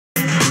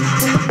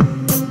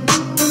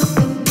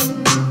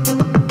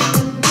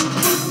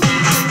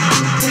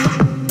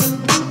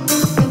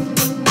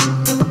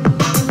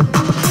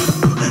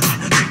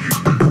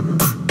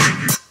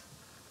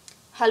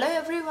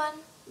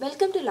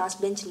Welcome to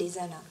Last Bench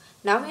Listener.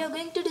 Now we are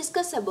going to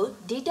discuss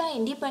about data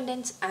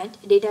independence and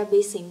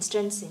database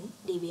instance in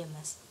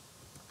DBMS.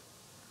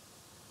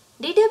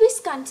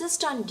 Database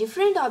consists on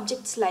different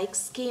objects like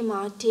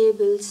schema,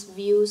 tables,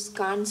 views,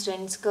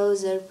 constants,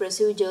 cursor,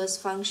 procedures,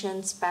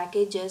 functions,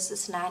 packages,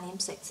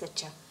 synonyms,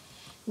 etc.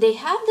 They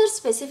have their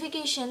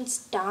specifications,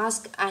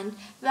 tasks and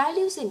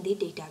values in the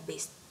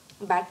database.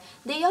 But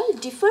they all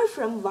differ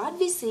from what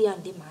we see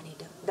on the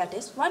monitor. That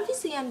is, what we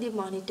see on the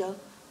monitor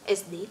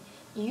is the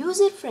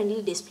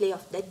user-friendly display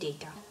of the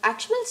data.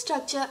 Actual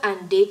structure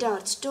and data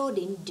are stored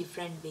in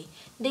different way.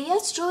 They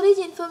are storage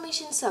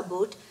informations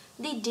about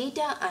the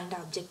data and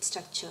object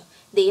structure.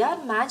 They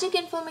are magic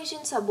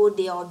informations about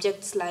the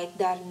objects like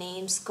their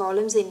names,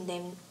 columns in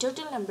them,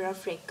 total number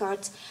of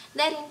records,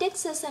 their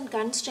indexes and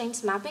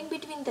constraints mapping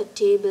between the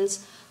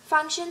tables,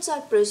 functions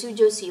or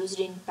procedures used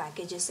in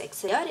packages,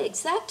 etc. Their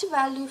exact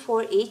value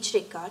for each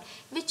record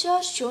which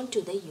are shown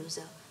to the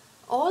user.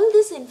 All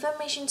these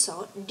informations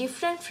are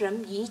different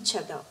from each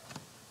other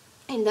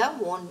in their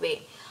own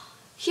way.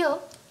 Here,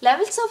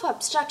 levels of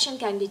abstraction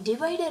can be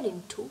divided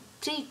into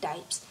three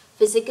types: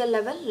 physical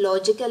level,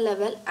 logical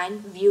level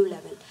and view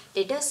level.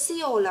 Let us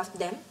see all of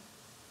them.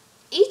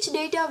 Each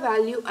data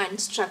value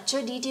and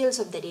structure details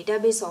of the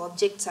database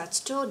objects are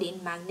stored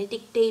in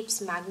magnetic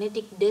tapes,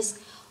 magnetic disk,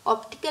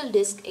 optical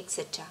disk,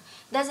 etc.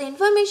 These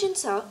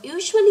informations are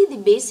usually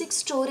the basic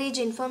storage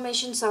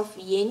informations of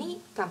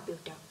any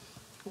computer.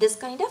 This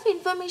kind of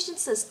information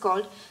is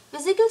called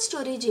physical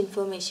storage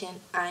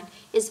information and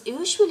is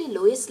usually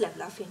lowest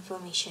level of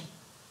information.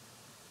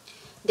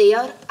 They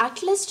are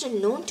at least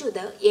known to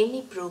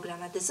any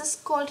programmer. This is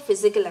called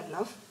physical level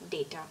of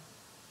data.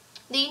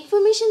 The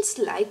informations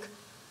like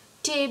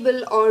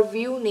table or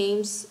view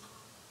names,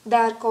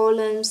 their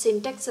columns,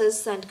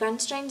 syntaxes and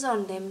constraints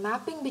on them,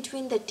 mapping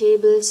between the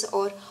tables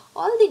or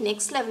all the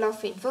next level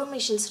of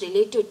informations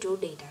related to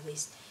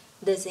database.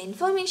 This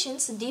information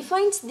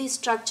defines the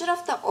structure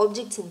of the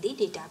objects in the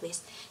database.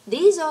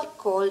 These are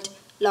called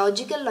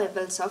logical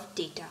levels of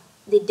data.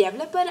 The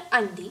developer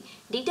and the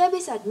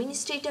database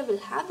administrator will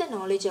have the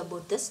knowledge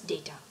about this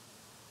data.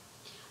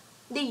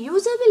 The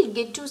user will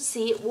get to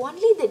see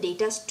only the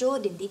data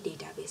stored in the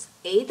database.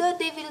 Either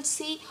they will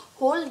see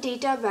whole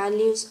data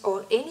values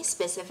or any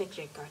specific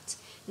records.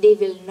 They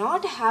will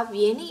not have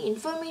any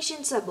information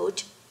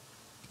about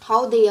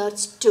how they are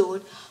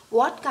stored,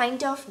 what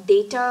kind of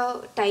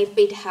data type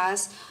it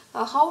has,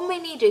 how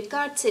many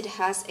records it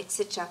has,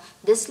 etc.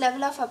 This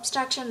level of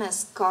abstraction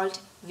is called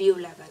view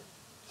level.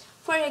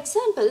 For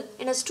example,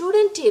 in a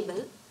student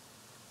table,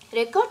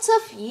 records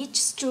of each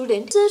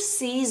student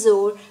sees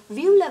or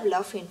view level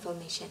of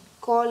information.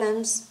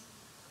 Columns,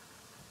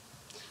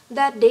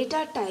 their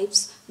data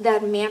types,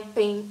 their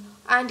mapping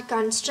and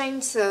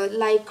constraints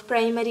like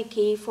primary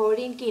key,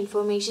 foreign key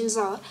informations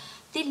are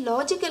the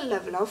logical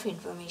level of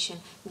information.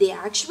 The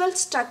actual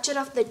structure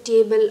of the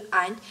table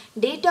and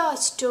data are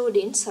stored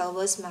in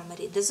server's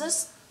memory. This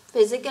is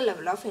physical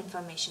level of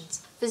information.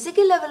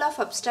 Physical level of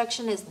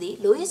abstraction is the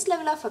lowest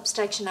level of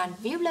abstraction and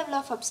view level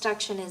of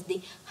abstraction is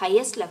the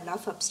highest level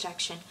of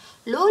abstraction.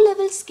 Low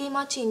level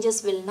schema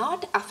changes will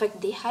not affect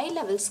the high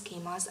level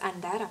schemas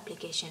and their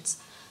applications.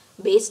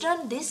 Based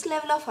on this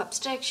level of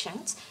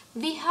abstractions,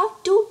 we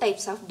have two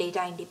types of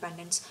data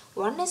independence.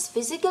 One is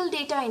physical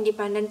data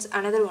independence,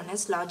 another one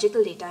is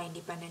logical data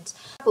independence.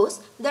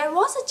 Suppose there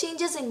was a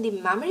changes in the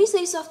memory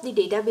size of the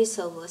database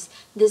servers.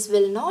 This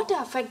will not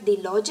affect the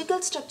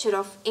logical structure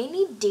of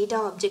any data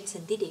objects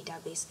in the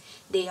database.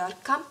 They are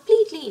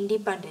completely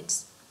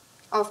independent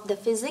of the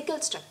physical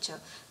structure.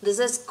 This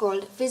is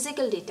called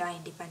physical data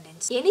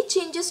independence. Any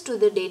changes to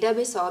the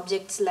database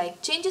objects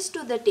like changes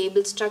to the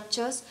table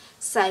structures,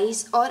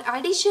 size or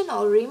addition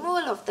or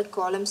removal of the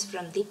columns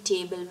from the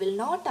table will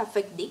not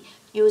affect the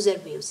user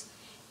views.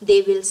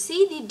 They will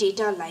see the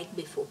data like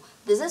before.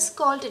 This is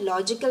called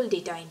logical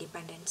data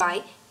independence.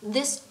 By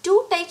these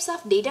two types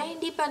of data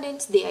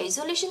independence, the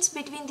isolations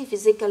between the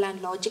physical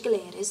and logical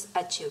layer is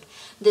achieved.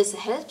 This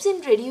helps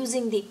in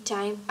reducing the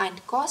time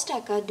and cost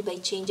occurred by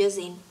changes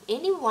in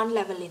any one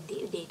level in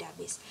the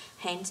database.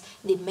 Hence,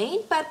 the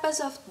main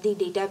purpose of the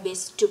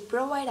database to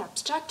provide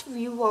abstract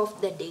view of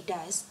the data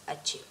is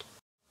achieved.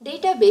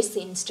 Database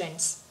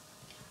instance.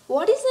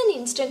 What is an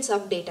instance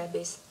of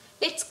database?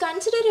 Let's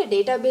consider a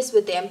database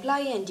with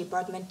employee and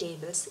department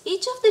tables.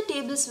 Each of the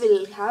tables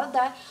will have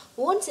their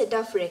own set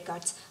of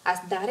records. As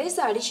there is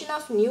addition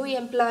of new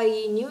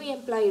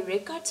employee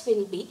records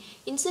will be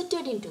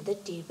inserted into the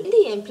table. When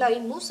the employee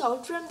moves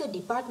out from the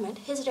department,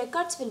 his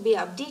records will be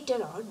updated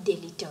or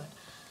deleted.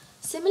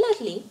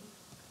 Similarly,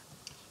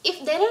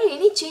 if there are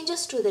any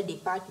changes to the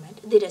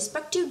department, the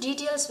respective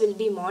details will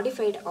be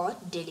modified or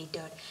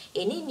deleted.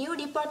 Any new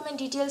department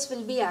details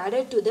will be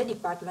added to the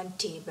department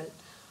table.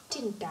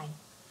 In time,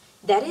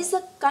 there is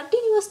a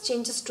continuous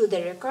changes to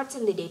the records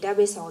in the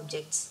database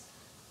objects.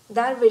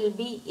 There will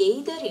be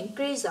either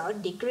increase or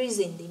decrease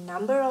in the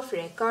number of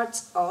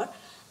records or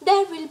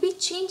there will be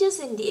changes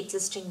in the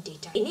existing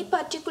data. Any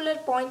particular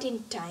point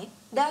in time,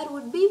 there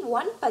would be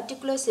one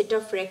particular set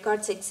of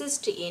records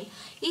exist in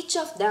each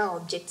of the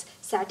objects,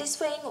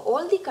 satisfying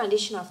all the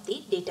conditions of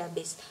the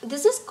database.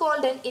 This is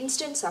called an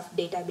instance of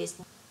database.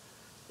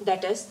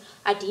 That is,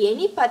 at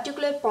any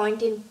particular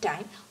point in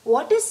time,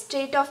 what is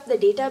state of the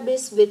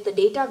database with the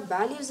data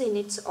values in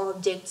its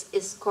objects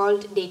is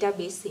called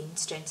database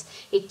instance.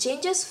 It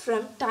changes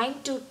from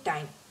time to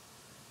time.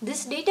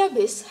 This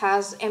database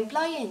has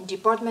employee and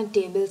department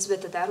tables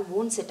with their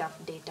own set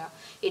of data.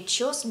 It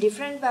shows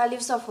different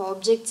values of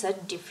objects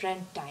at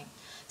different time.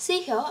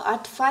 See here,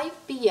 at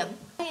 5 p.m.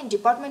 and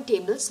department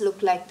tables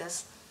look like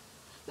this.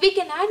 We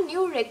can add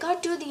new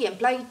record to the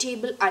employee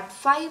table at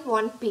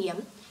 5:1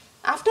 p.m.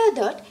 After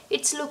that,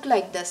 it's look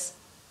like this.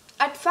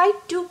 At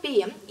 5:02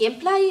 p.m.,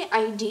 employee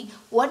ID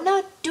 1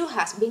 or 2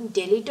 has been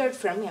deleted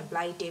from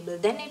employee table.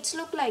 Then it's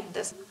look like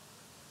this.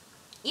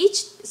 Each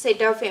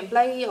set of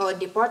employee or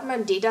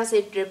department data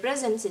set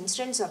represents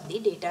instance of the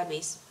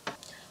database.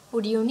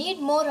 Would you need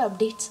more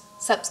updates?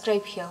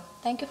 Subscribe here.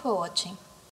 Thank you for watching.